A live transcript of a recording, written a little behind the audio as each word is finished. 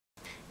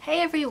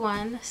Hey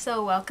everyone!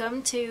 So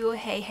welcome to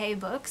Hey Hey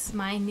Books,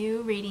 my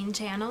new reading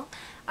channel.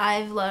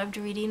 I've loved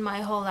reading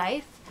my whole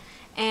life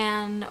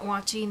and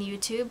watching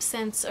YouTube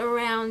since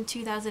around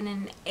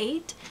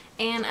 2008,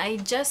 and I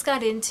just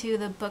got into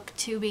the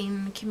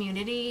booktubing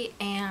community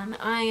and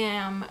I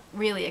am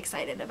really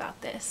excited about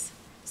this.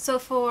 So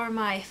for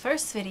my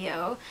first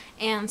video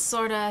and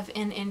sort of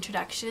an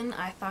introduction,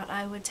 I thought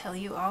I would tell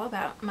you all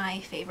about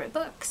my favorite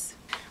books.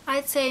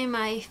 I'd say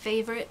my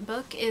favorite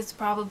book is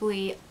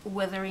probably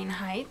Wuthering.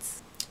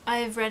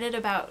 I've read it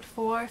about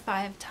 4 or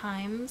 5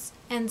 times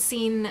and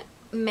seen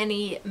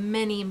many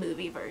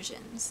movie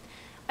versions.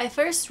 I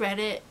first read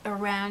it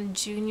around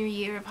junior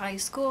year of high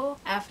school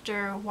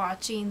after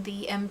watching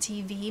the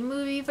MTV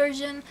movie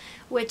version,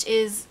 which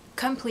is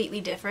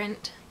completely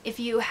different. If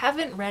you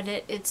haven't read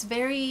it, it's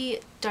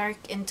very dark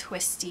and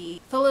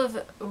twisty, full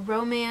of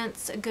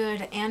romance,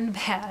 good and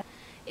bad.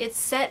 It's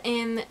set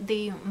in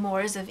the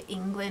moors of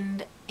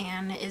England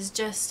and is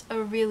just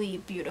a really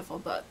beautiful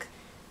book.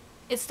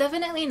 It's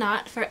definitely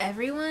not for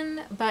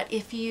everyone, but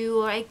if you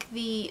like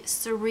the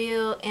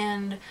surreal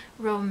and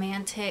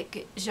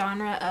romantic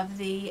genre of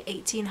the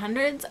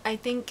 1800s, I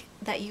think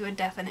that you would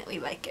definitely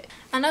like it.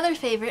 Another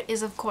favorite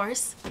is, of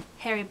course,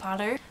 Harry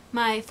Potter.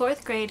 My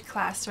 4th grade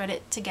class read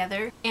it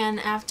together, and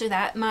after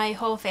that my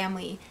whole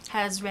family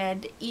has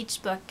read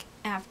each book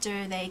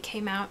after they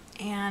came out,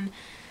 and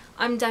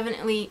I'm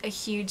definitely a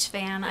huge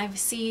fan. I've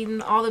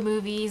seen all the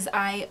movies,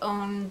 I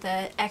own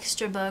the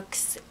extra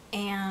books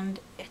and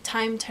a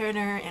time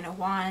turner and a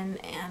wand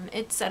and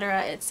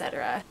etc,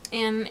 etc.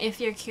 And if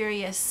you're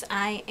curious,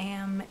 I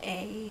am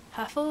a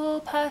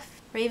Hufflepuff,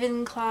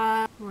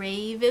 Ravenclaw,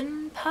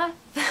 Ravenpuff.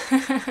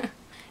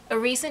 A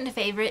recent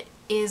favorite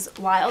is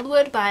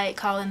Wildwood by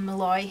Colin,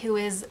 who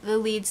is the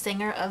lead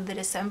singer of the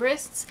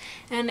Decemberists,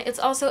 and it's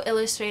also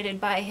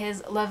illustrated by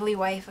his lovely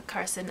wife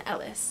Carson,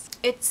 Ellis.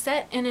 It's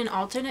set in an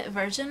alternate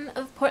version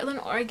of Portland,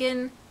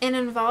 Oregon, and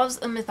involves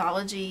a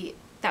mythology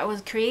that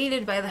was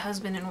created by the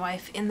husband and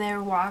wife in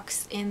their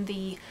walks in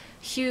the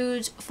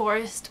huge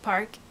forest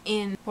park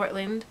in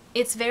Portland.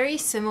 It's very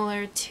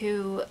similar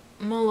to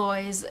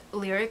Meloy's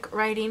lyric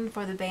writing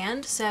for the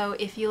band, so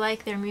if you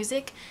like their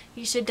music,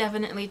 you should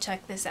definitely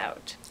check this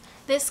out.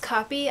 This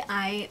copy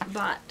I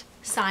bought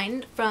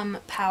signed from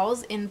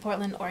pals in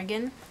Portland,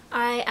 Oregon.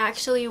 I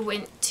actually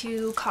went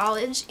to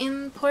college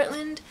in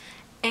Portland,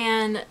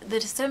 and the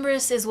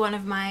Decemberists is one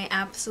of my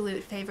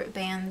absolute favorite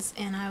bands,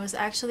 and I was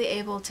actually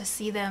able to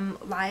see them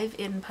live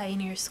in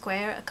Pioneer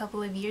Square a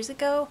couple of years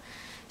ago.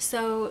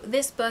 So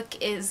this book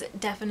is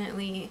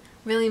definitely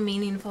really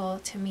meaningful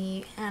to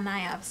me and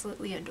I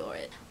absolutely adore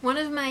it. One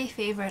of my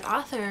favorite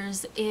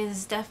authors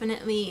is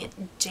definitely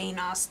Jane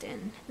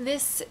Austen.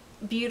 This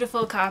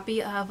beautiful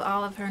copy of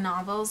all of her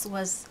novels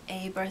was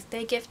a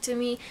birthday gift to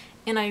me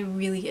and I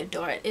really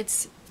adore it.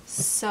 It's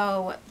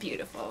so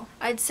beautiful.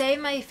 I'd say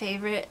my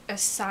favorite,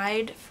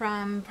 aside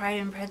from Pride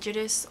and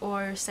Prejudice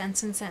or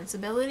Sense and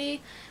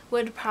Sensibility,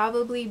 would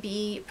probably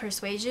be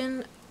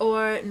Persuasion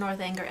or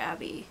Northanger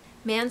Abbey.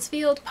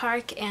 Mansfield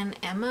Park and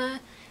Emma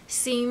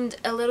seemed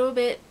a little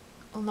bit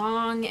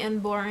long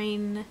and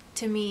boring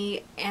to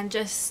me and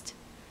just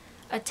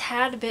a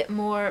tad bit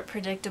more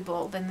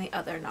predictable than the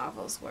other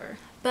novels were.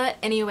 But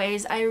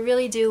anyways, I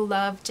really do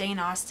love Jane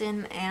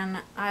Austen, and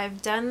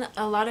I've done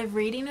a lot of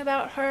reading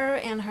about her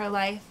and her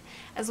life,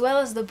 as well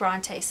as the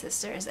Bronte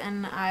sisters,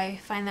 and I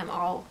find them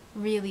all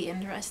really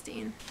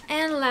interesting.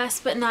 And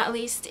last but not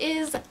least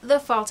is The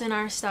Fault in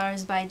Our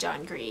Stars by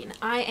John Green.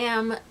 I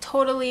am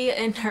totally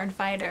a nerd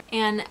fighter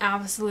and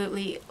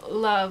absolutely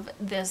love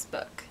this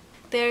book.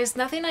 There's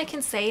nothing I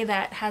can say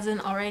that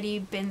hasn't already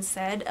been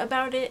said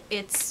about it.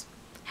 It's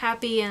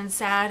happy and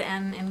sad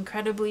and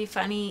incredibly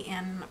funny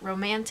and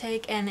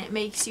romantic, and it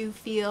makes you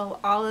feel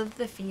all of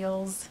the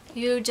feels.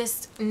 You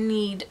just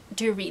need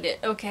to read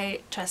it,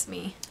 okay? Trust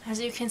me. As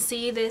you can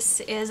see, this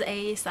is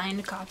a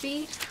signed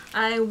copy.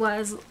 I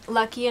was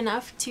lucky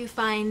enough to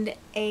find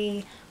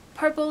a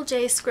purple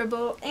J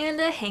scribble and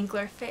a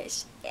Hankler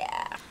fish.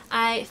 Yeah.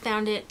 I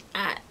found it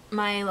at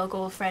my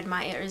local Fred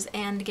Meyer's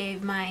and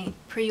gave my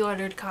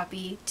pre-ordered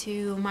copy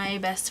to my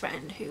best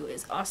friend, who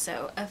is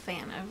also a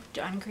fan of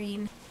John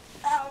Green.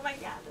 Oh my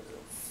god, this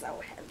is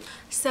so heavy.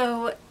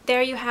 So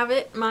there you have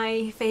it,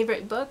 my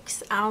favorite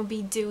books. I'll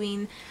be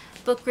doing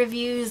book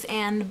reviews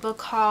and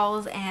book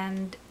hauls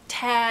and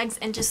tags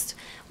and just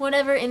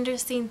whatever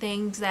interesting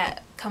things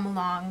that come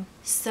along.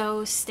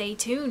 So stay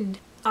tuned.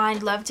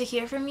 I'd love to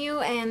hear from you,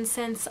 and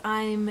since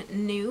I'm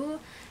new,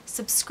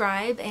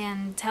 subscribe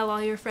and tell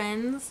all your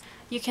friends.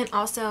 You can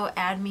also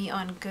add me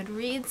on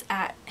Goodreads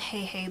at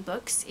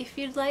heyheybooks if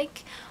you'd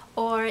like,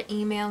 or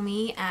email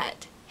me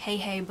at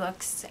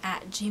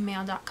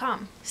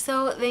heyheybooks@gmail.com.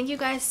 So thank you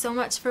guys so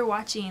much for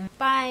watching.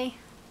 Bye!